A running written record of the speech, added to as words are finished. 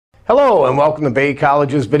Hello, and welcome to Bay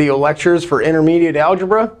College's video lectures for intermediate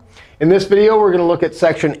algebra. In this video, we're going to look at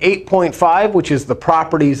section 8.5, which is the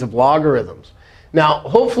properties of logarithms. Now,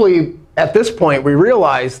 hopefully, at this point, we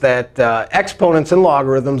realize that exponents and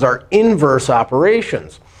logarithms are inverse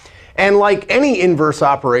operations. And like any inverse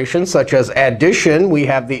operation, such as addition, we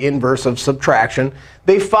have the inverse of subtraction.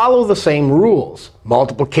 They follow the same rules.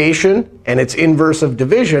 Multiplication and its inverse of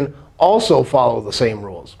division also follow the same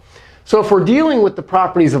rules. So if we're dealing with the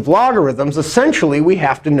properties of logarithms, essentially we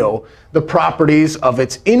have to know the properties of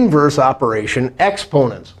its inverse operation,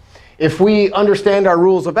 exponents. If we understand our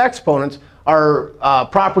rules of exponents, our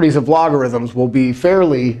properties of logarithms will be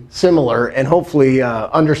fairly similar and hopefully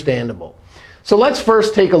understandable. So let's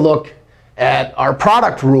first take a look at our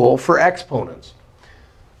product rule for exponents.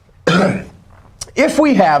 If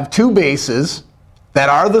we have two bases that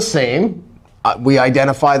are the same, we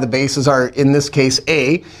identify the bases are, in this case,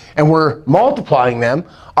 a, and we're multiplying them,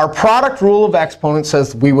 our product rule of exponents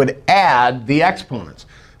says we would add the exponents.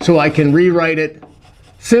 So I can rewrite it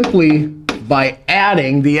simply by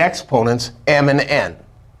adding the exponents m and n.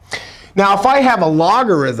 Now, if I have a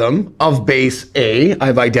logarithm of base a,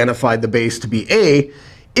 I've identified the base to be a.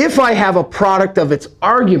 If I have a product of its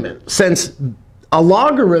argument, since a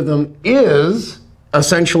logarithm is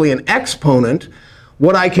essentially an exponent,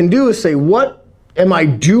 what I can do is say, what am I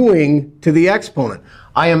doing to the exponent?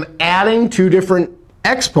 I am adding two different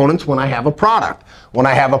exponents when I have a product. When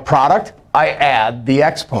I have a product, I add the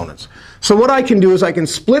exponents. So what I can do is I can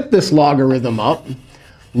split this logarithm up.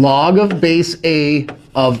 Log of base a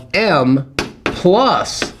of m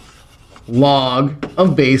plus log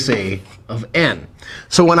of base a of n.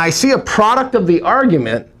 So when I see a product of the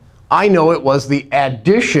argument, I know it was the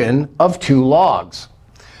addition of two logs.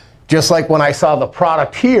 Just like when I saw the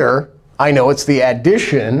product here, I know it's the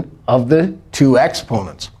addition of the two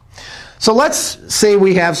exponents. So let's say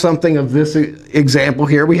we have something of this example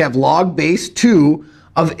here. We have log base 2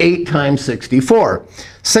 of 8 times 64.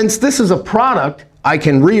 Since this is a product, I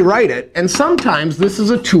can rewrite it. And sometimes this is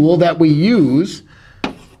a tool that we use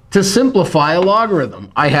to simplify a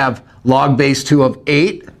logarithm. I have log base 2 of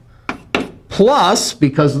 8 plus,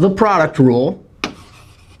 because of the product rule,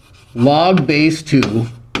 log base 2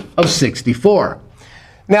 of 64.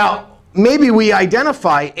 Now, maybe we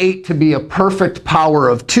identify 8 to be a perfect power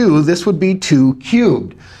of 2. This would be 2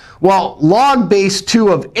 cubed. Well, log base 2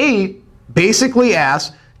 of 8 basically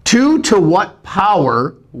asks 2 to what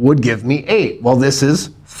power would give me 8? Well, this is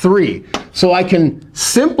 3. So I can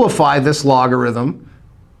simplify this logarithm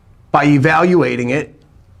by evaluating it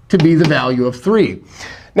to be the value of 3.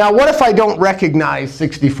 Now, what if I don't recognize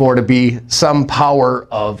 64 to be some power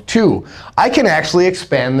of 2? I can actually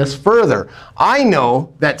expand this further. I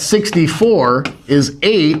know that 64 is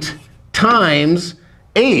 8 times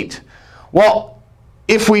 8. Well,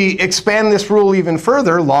 if we expand this rule even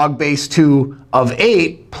further, log base 2 of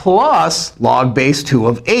 8 plus log base 2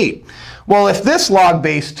 of 8. Well, if this log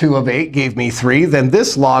base 2 of 8 gave me 3, then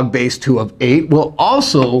this log base 2 of 8 will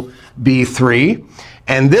also be 3.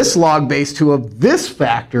 And this log base 2 of this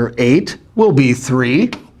factor, 8, will be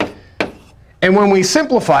 3. And when we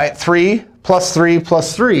simplify it, 3 plus 3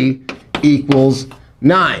 plus 3 equals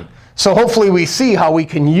 9. So hopefully we see how we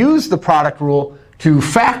can use the product rule to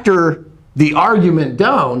factor the argument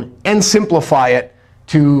down and simplify it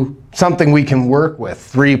to something we can work with.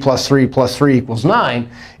 3 plus 3 plus 3 equals 9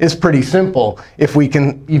 is pretty simple if we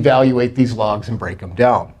can evaluate these logs and break them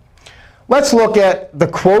down. Let's look at the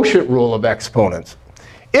quotient rule of exponents.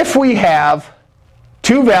 If we have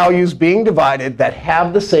two values being divided that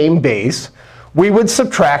have the same base, we would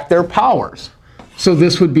subtract their powers. So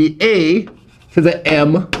this would be a to the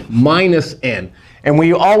m minus n. And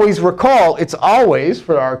we always recall, it's always,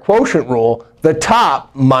 for our quotient rule, the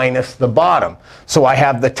top minus the bottom. So I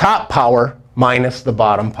have the top power minus the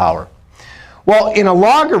bottom power. Well, in a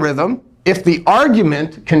logarithm, if the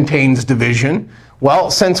argument contains division, well,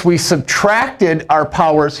 since we subtracted our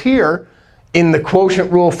powers here, in the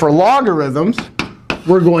quotient rule for logarithms,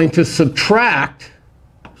 we're going to subtract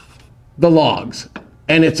the logs.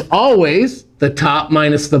 And it's always the top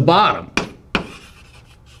minus the bottom.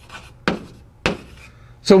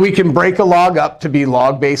 So we can break a log up to be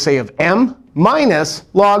log base a of m minus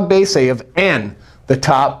log base a of n, the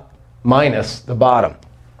top minus the bottom.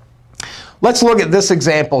 Let's look at this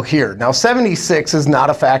example here. Now, 76 is not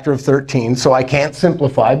a factor of 13, so I can't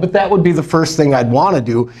simplify. But that would be the first thing I'd want to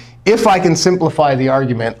do. If I can simplify the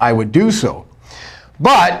argument, I would do so.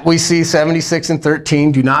 But we see 76 and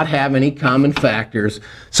 13 do not have any common factors.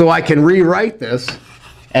 So I can rewrite this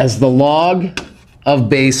as the log of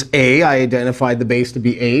base a. I identified the base to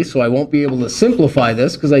be a, so I won't be able to simplify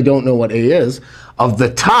this because I don't know what a is, of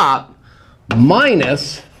the top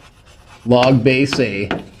minus log base a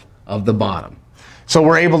of the bottom. So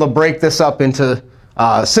we're able to break this up into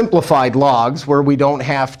simplified logs where we don't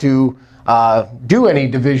have to do any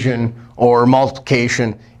division or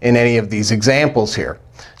multiplication in any of these examples here.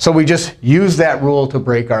 So we just use that rule to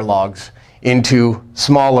break our logs into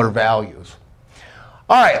smaller values.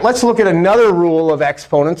 All right, let's look at another rule of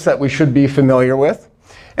exponents that we should be familiar with.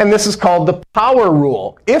 And this is called the power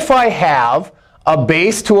rule. If I have a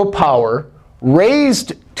base to a power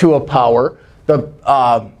raised to a power, the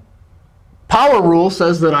power rule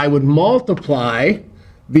says that I would multiply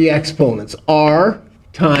the exponents. R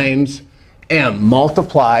times m.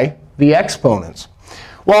 Multiply the exponents.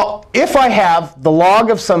 Well, if I have the log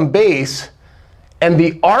of some base and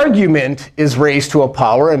the argument is raised to a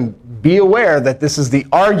power, and be aware that this is the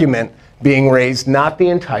argument being raised, not the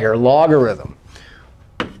entire logarithm.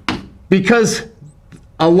 Because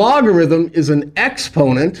a logarithm is an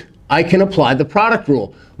exponent, I can apply the product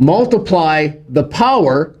rule. Multiply the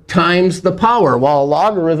power times the power. Well, a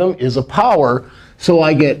logarithm is a power, so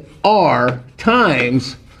I get r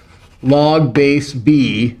times log base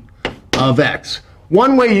b of x.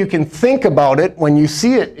 One way you can think about it when you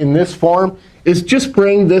see it in this form is just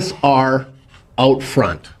bring this r out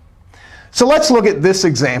front. So let's look at this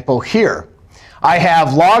example here. I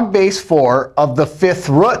have log base 4 of the 5th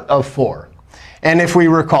root of 4. And if we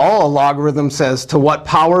recall, a logarithm says, to what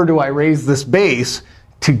power do I raise this base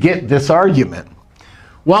to get this argument?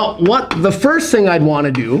 Well, the first thing I'd want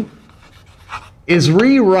to do is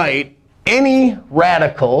rewrite any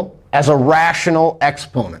radical as a rational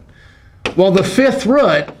exponent. Well, the 5th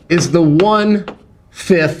root is the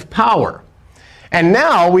 1/5 power. And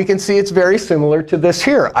now we can see it's very similar to this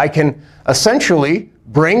here. I can essentially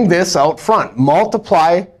bring this out front,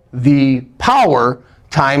 multiply the power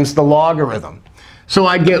times the logarithm. So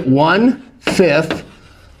I get 1/5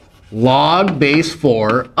 log base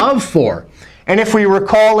 4 of 4. And if we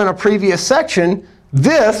recall in a previous section,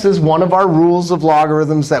 this is one of our rules of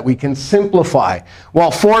logarithms that we can simplify.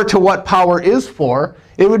 Well, 4 to what power is 4?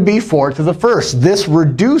 It would be 4 to the first. This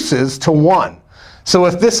reduces to 1. So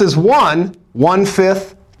if this is 1,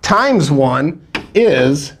 1/5 times 1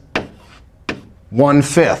 is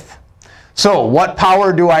 1/5. So what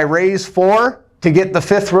power do I raise 4 to get the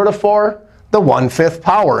 5th root of 4? The 1/5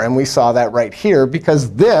 power. And we saw that right here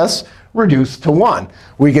because this reduced to 1.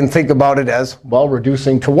 We can think about it as, well,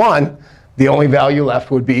 reducing to 1. The only value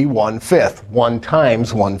left would be 1/5. 1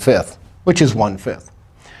 times 1/5, which is 1/5.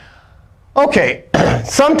 OK,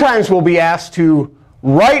 sometimes we'll be asked to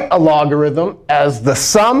write a logarithm as the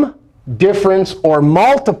sum, difference, or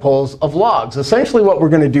multiples of logs. Essentially, what we're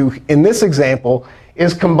going to do in this example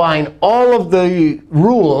is combine all of the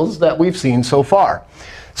rules that we've seen so far.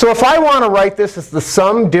 So if I want to write this as the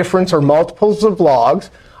sum, difference, or multiples of logs,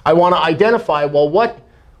 I want to identify, well, what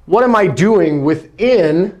am I doing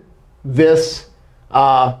within this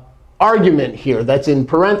argument here that's in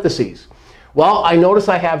parentheses? Well, I notice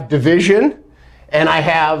I have division, and I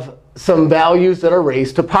have some values that are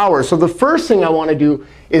raised to power. So the first thing I want to do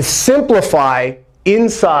is simplify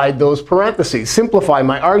inside those parentheses, simplify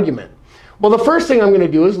my argument. Well, the first thing I'm going to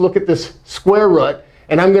do is look at this square root,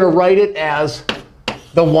 and I'm going to write it as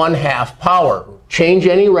the 1/2 power. Change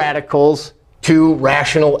any radicals to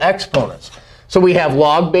rational exponents. So we have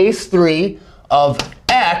log base 3 of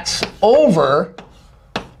x over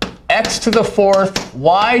x to the 4th,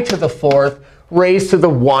 y to the 4th, raised to the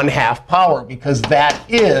 1/2 power, because that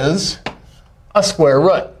is a square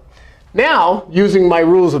root. Now, using my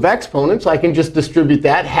rules of exponents, I can just distribute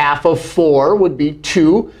that. Half of 4 would be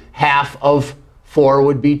 2. Half of 4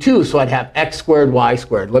 would be 2. So I'd have x squared, y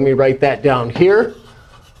squared. Let me write that down here.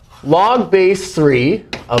 Log base 3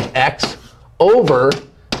 of x over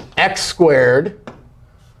x squared,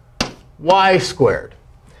 y squared.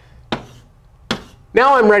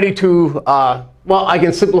 Now I'm ready to, well, I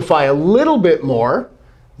can simplify a little bit more.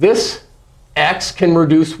 This x can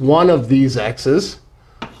reduce one of these x's.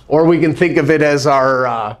 Or we can think of it as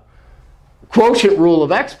our quotient rule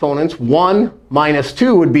of exponents. 1 minus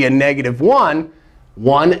 2 would be a -1.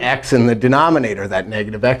 1x in the denominator, that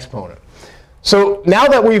negative exponent. So now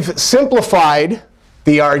that we've simplified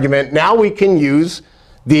the argument, now we can use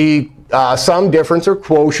the sum, difference, or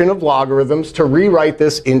quotient of logarithms to rewrite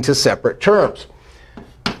this into separate terms.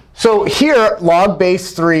 So here, log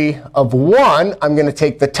base 3 of 1, I'm going to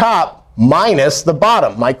take the top minus the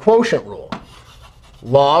bottom, my quotient rule.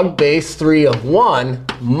 Log base 3 of 1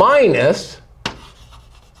 minus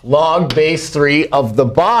log base 3 of the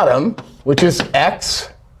bottom, which is x,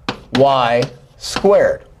 y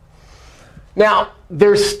squared. Now,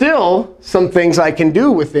 there's still some things I can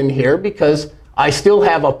do within here, because I still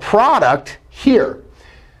have a product here.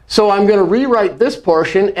 So I'm going to rewrite this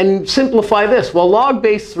portion and simplify this. Well, log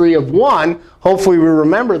base 3 of 1, hopefully we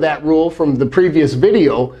remember that rule from the previous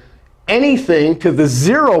video. Anything to the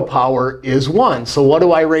 0 power is 1. So what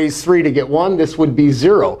do I raise 3 to get 1? This would be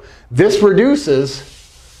 0. This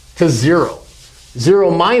reduces to 0.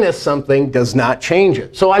 0 minus something does not change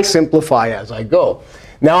it. So I simplify as I go.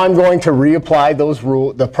 Now I'm going to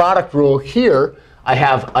reapply the product rule here. I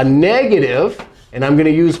have a negative, and I'm going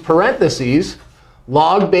to use parentheses,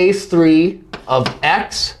 log base 3 of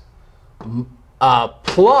x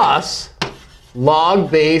plus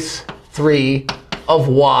log base 3 of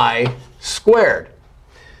y squared.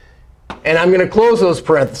 And I'm going to close those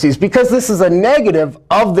parentheses because this is a negative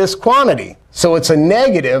of this quantity. So it's a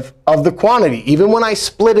negative of the quantity. Even when I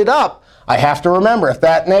split it up, I have to remember, if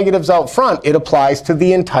that negative's out front, it applies to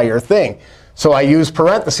the entire thing. So I use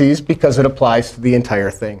parentheses because it applies to the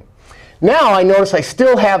entire thing. Now I notice I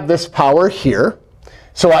still have this power here.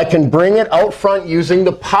 So I can bring it out front using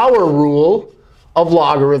the power rule of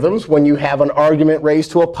logarithms. When you have an argument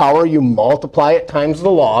raised to a power, you multiply it times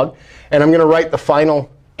the log. And I'm going to write the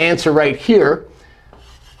final answer right here.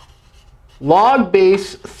 Log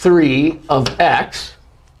base 3 of x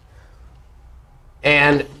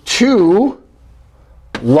and 2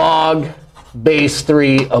 log base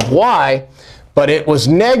 3 of y. But it was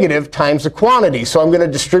negative times the quantity. So I'm going to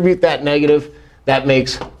distribute that negative. That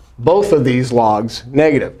makes both of these logs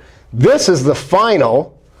negative. This is the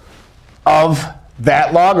final of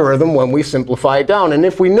that logarithm when we simplify it down. And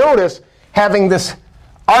if we notice, having this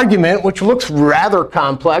argument, which looks rather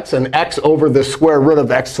complex, an x over the square root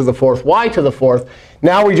of x to the 4th, y to the 4th,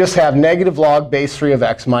 now we just have negative log base 3 of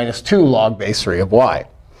x minus 2 log base 3 of y.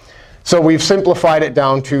 So we've simplified it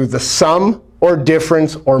down to the sum or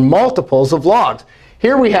difference or multiples of logs.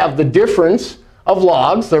 Here we have the difference of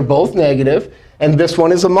logs. They're both negative. And this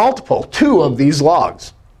one is a multiple, 2 of these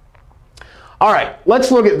logs. All right, let's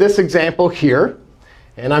look at this example here.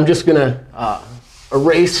 And I'm just going to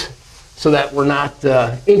erase so that we're not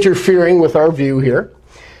interfering with our view here.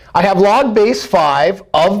 I have log base 5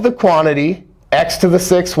 of the quantity x to the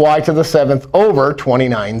 6th, y to the 7th over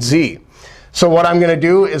 29z. So what I'm going to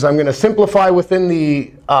do is I'm going to simplify within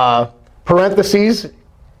the parentheses.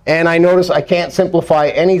 And I notice I can't simplify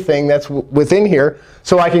anything that's within here.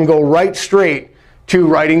 So I can go right straight to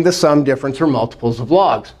writing the sum, difference, or multiples of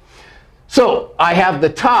logs. So I have the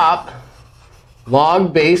top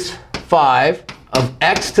log base 5 of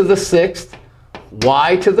x to the 6th,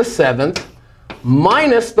 y to the 7th,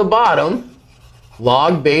 minus the bottom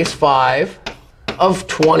log base 5 of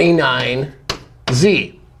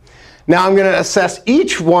 29z. Now I'm going to assess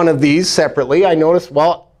each one of these separately. I notice,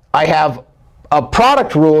 well, I have a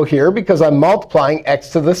product rule here because I'm multiplying x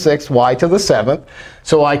to the 6th, y to the 7th.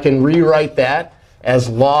 So I can rewrite that as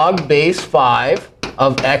log base 5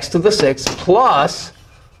 of x to the 6th plus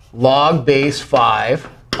log base 5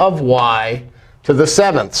 of y to the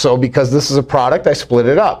 7th. So because this is a product, I split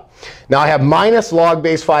it up. Now I have minus log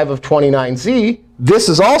base 5 of 29z. This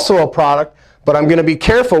is also a product, but I'm going to be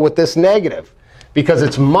careful with this negative because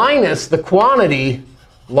it's minus the quantity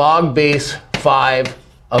log base 5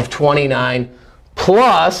 of 29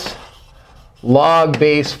 plus log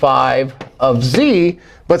base 5 of z.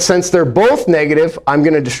 But since they're both negative, I'm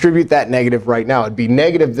going to distribute that negative right now. It'd be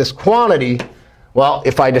negative this quantity. Well,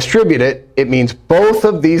 if I distribute it, it means both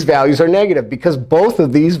of these values are negative because both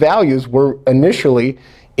of these values were initially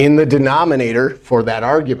in the denominator for that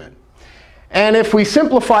argument. And if we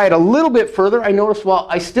simplify it a little bit further, I notice, well,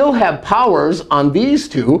 I still have powers on these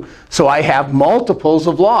two. So I have multiples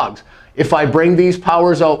of logs. If I bring these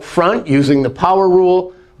powers out front using the power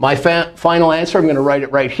rule, my final answer, I'm going to write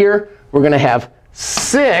it right here. We're going to have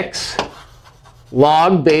 6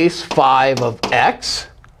 log base 5 of x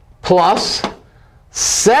plus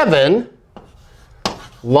 7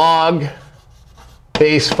 log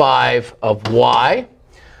base 5 of y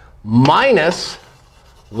minus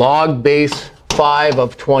log base 5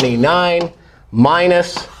 of 29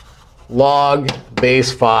 minus log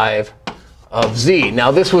base 5 of z.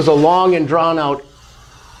 Now, this was a long and drawn out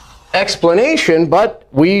explanation, but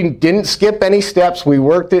we didn't skip any steps. We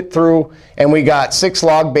worked it through, and we got 6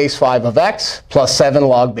 log base 5 of x plus 7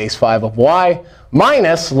 log base 5 of y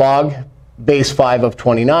minus log base 5 of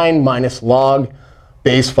 29 minus log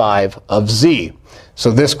base 5 of z. So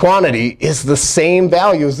this quantity is the same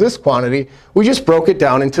value as this quantity. We just broke it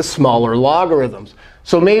down into smaller logarithms.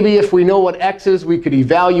 So maybe if we know what x is, we could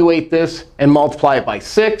evaluate this and multiply it by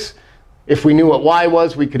 6. If we knew what y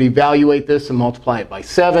was, we could evaluate this and multiply it by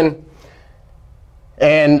 7.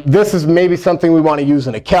 And this is maybe something we want to use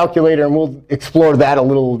in a calculator, and we'll explore that a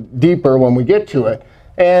little deeper when we get to it.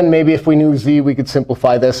 And maybe if we knew z, we could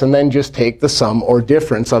simplify this and then just take the sum or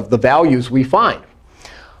difference of the values we find.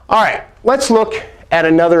 All right, let's look at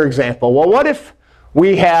another example. Well, what if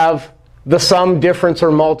we have the sum, difference,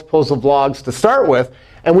 or multiples of logs to start with,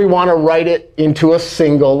 and we want to write it into a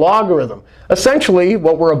single logarithm? Essentially,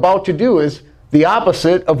 what we're about to do is the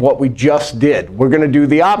opposite of what we just did. We're going to do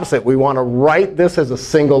the opposite. We want to write this as a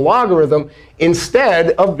single logarithm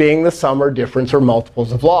instead of being the sum or difference or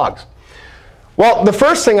multiples of logs. Well, the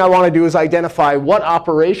first thing I want to do is identify what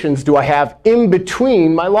operations do I have in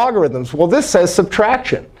between my logarithms. Well, this says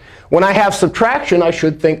subtraction. When I have subtraction, I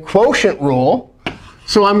should think quotient rule.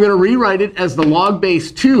 So I'm going to rewrite it as the log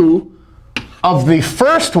base 2 of the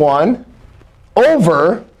first one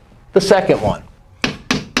over the second one.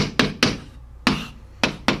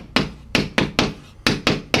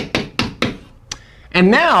 And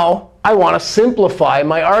now I want to simplify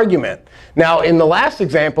my argument. Now, in the last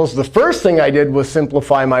examples, the first thing I did was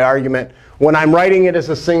simplify my argument. When I'm writing it as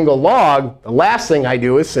a single log, the last thing I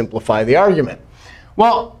do is simplify the argument.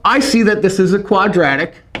 Well, I see that this is a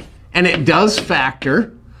quadratic, and it does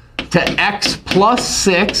factor to x plus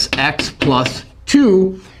 6, x plus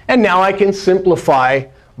 2. And now I can simplify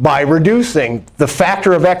by reducing. The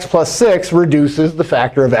factor of x plus 6 reduces the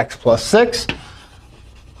factor of x plus 6.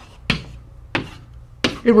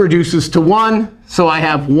 It reduces to 1. So I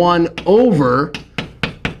have 1 over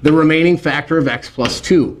the remaining factor of x plus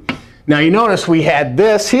 2. Now, you notice we had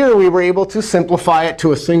this here. We were able to simplify it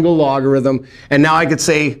to a single logarithm. And now I could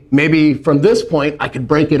say, maybe from this point, I could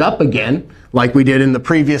break it up again, like we did in the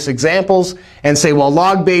previous examples, and say, well,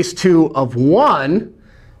 log base 2 of 1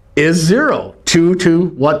 is 0. 2 to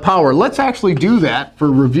what power? Let's actually do that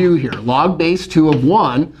for review here. Log base 2 of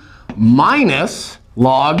 1 minus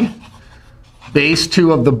log base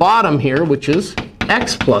 2 of the bottom here, which is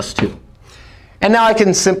x plus 2. And now I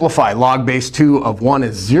can simplify. Log base 2 of 1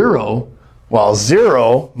 is 0. Well,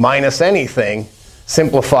 0 minus anything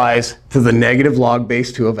simplifies to the negative log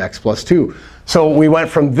base 2 of x plus 2. So we went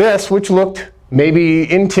from this, which looked maybe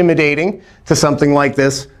intimidating, to something like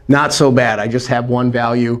this. Not so bad. I just have one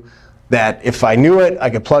value that if I knew it, I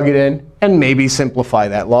could plug it in and maybe simplify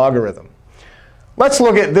that logarithm. Let's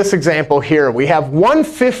look at this example here. We have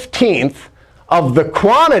 1/15 of the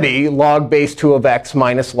quantity log base 2 of x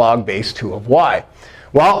minus log base 2 of y.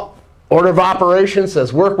 Well, order of operations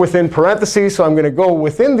says work within parentheses. So I'm going to go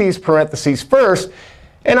within these parentheses first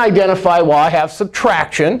and identify, well, I have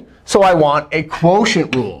subtraction. So I want a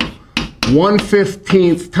quotient rule.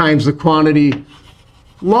 1/15 times the quantity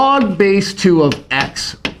log base 2 of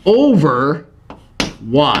x over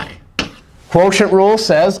y. Quotient rule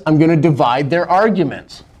says I'm going to divide their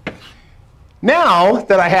arguments. Now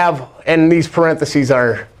that I have, and these parentheses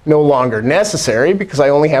are no longer necessary because I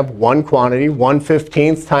only have one quantity,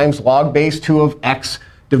 1/15 times log base 2 of x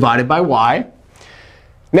divided by y.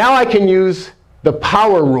 Now I can use the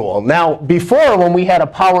power rule. Now, before, when we had a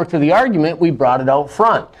power to the argument, we brought it out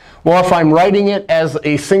front. Well, if I'm writing it as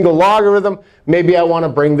a single logarithm, maybe I want to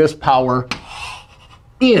bring this power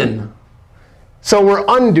in. So we're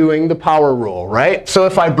undoing the power rule, right? So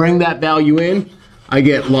if I bring that value in, I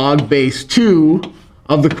get log base 2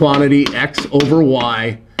 of the quantity x over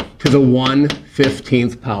y to the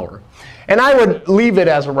 1/15 power. And I would leave it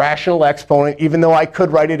as a rational exponent, even though I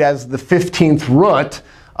could write it as the 15th root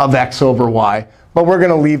of x over y. But we're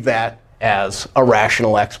going to leave that as a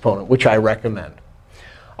rational exponent, which I recommend.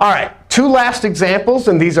 All right, two last examples,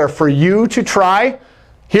 and these are for you to try.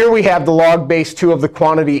 Here we have the log base 2 of the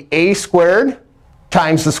quantity a squared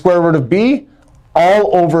times the square root of b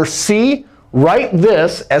all over c. Write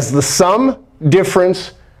this as the sum,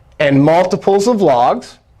 difference, and multiples of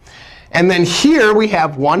logs. And then here we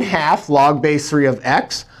have 1/2 log base 3 of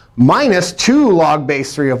x minus 2 log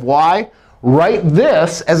base 3 of y. Write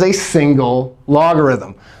this as a single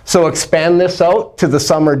logarithm. So expand this out to the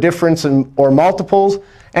sum or difference or multiples,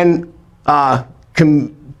 and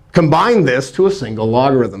combine this to a single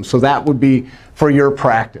logarithm. So that would be for your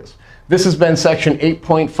practice. This has been section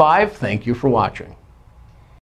 8.5. Thank you for watching.